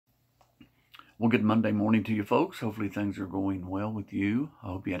Well, good Monday morning to you folks. Hopefully things are going well with you. I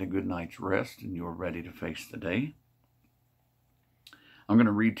hope you had a good night's rest and you're ready to face the day. I'm going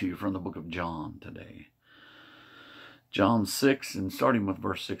to read to you from the book of John today. John 6 and starting with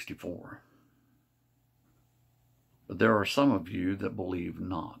verse 64. But there are some of you that believe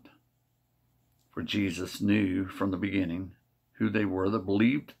not. For Jesus knew from the beginning who they were that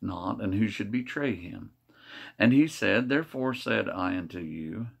believed not and who should betray him. And he said, Therefore said I unto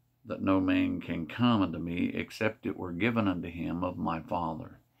you, that no man can come unto me, except it were given unto him of my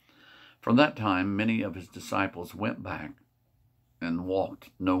Father. From that time many of his disciples went back, and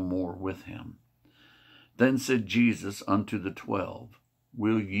walked no more with him. Then said Jesus unto the 12,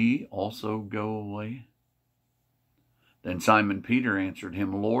 Will ye also go away? Then Simon Peter answered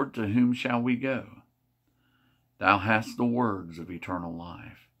him, Lord, to whom shall we go? Thou hast the words of eternal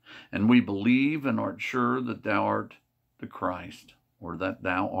life, and we believe and art sure that thou art the Christ, or that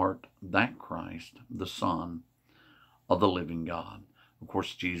thou art that Christ, the Son of the living God. Of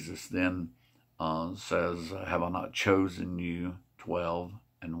course, Jesus then says, Have I not chosen you 12,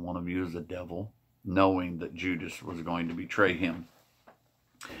 and one of you is a devil, knowing that Judas was going to betray him.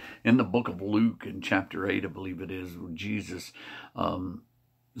 In the book of Luke, in chapter 8, I believe it is, Jesus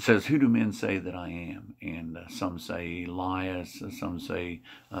says, Who do men say that I am? And some say Elias, some say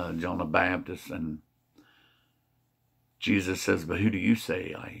John the Baptist, and Jesus says, But who do you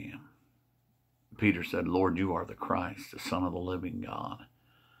say I am? Peter said, Lord, you are the Christ, the Son of the living God.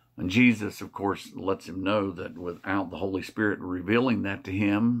 And Jesus, of course, lets him know that without the Holy Spirit revealing that to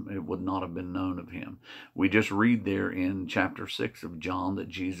him, it would not have been known of him. We just read there in chapter 6 of John that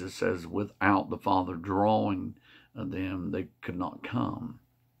Jesus says, without the Father drawing them, they could not come.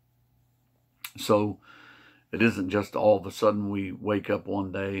 So it isn't just all of a sudden we wake up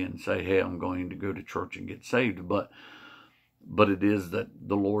one day and say, hey, I'm going to go to church and get saved. But it is that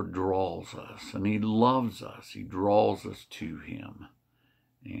the Lord draws us, and he loves us. He draws us to him,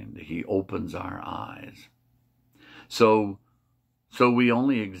 and he opens our eyes. So we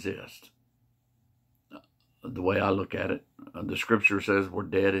only exist. The way I look at it, the scripture says we're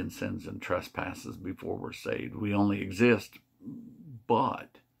dead in sins and trespasses before we're saved. We only exist,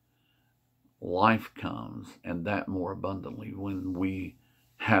 but life comes, and that more abundantly, when we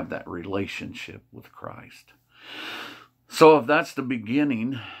have that relationship with Christ. So if that's the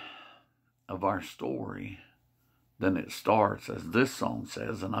beginning of our story, then it starts, as this song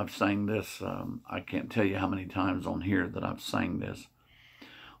says, and I've sang this, I can't tell you how many times on here that I've sang this,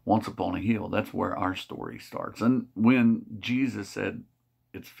 Once Upon a Hill. That's where our story starts. And when Jesus said,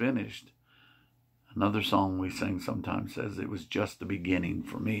 it's finished, another song we sing sometimes says, it was just the beginning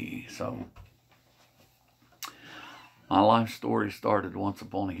for me. So my life story started once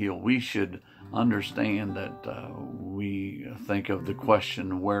upon a hill. We should understand that we think of the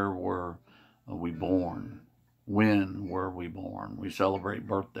question, where were we born? When were we born? We celebrate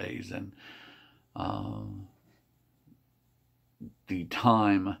birthdays and the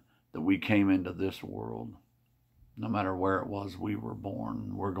time that we came into this world. No matter where it was we were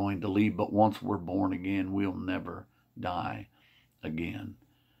born, we're going to leave. But once we're born again, we'll never die again.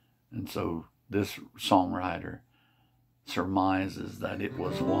 And so this songwriter surmises that it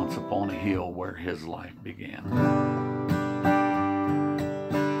was once upon a hill where his life began.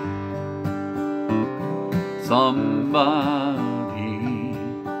 Somebody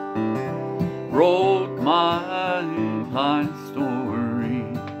wrote my life story.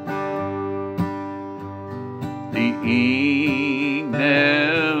 The ink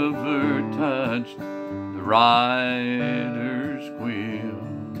never touched the writer's quill.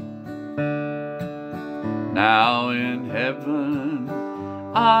 Now in heaven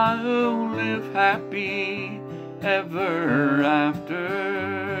I'll live happy ever after,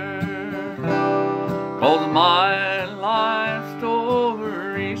 'cause my life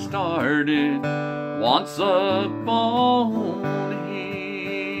story started once upon a hill.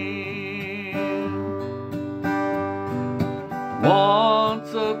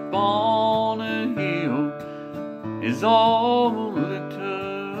 Once upon a hill is all it took.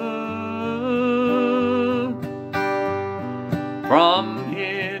 From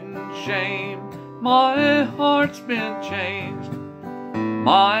hidden shame, my heart's been changed.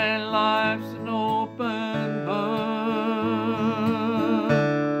 My life's an open book.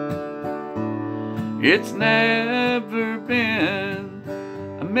 It's never been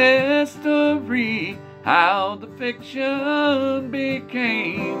a mystery how the fiction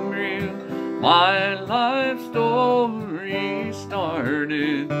became real. My life story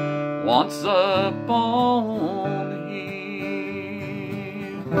started once upon a hill.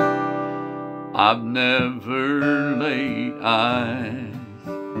 I've never laid eyes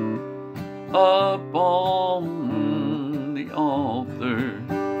upon the altar.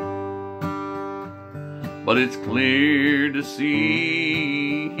 But it's clear to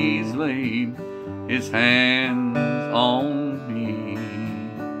see He's laid His hands on me.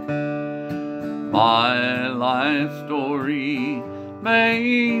 My life story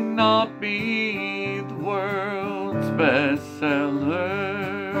may not be the world's bestseller,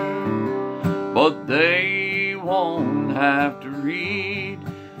 but they won't have to read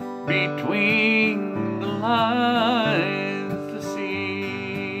between the lines to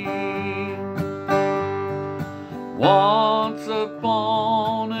see. Once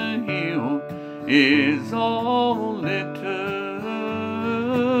upon a hill is all it took.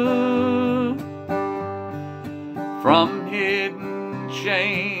 From hidden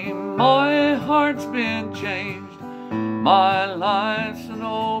shame my heart's been changed. My life's an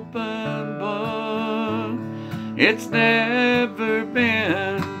open book. It's never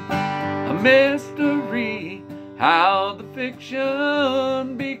been a mystery how the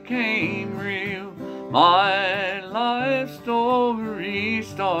fiction became real. My life story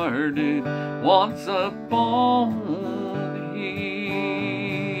started once upon a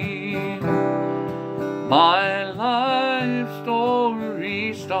hill. My life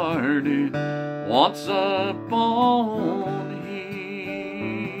story started once upon a hill.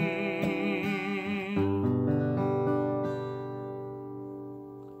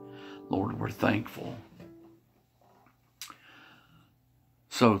 Lord, we're thankful,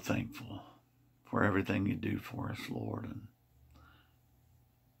 so thankful for everything you do for us, Lord, and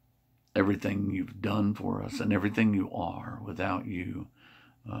everything you've done for us and everything you are. Without you,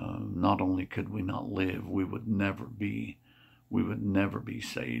 not only could we not live, we would never be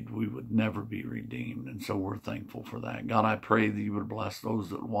saved. We would never be redeemed. And so we're thankful for that. God, I pray that you would bless those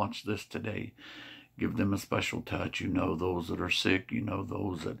that watch this today. Give them a special touch. You know those that are sick. You know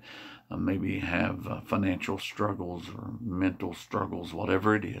those that maybe have financial struggles or mental struggles,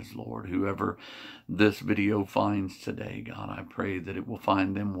 whatever it is, Lord. Whoever this video finds today, God, I pray that it will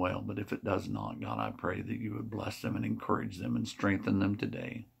find them well. But if it does not, God, I pray that you would bless them and encourage them and strengthen them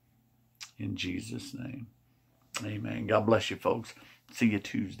today. In Jesus' name, amen. God bless you, folks. See you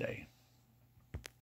Tuesday.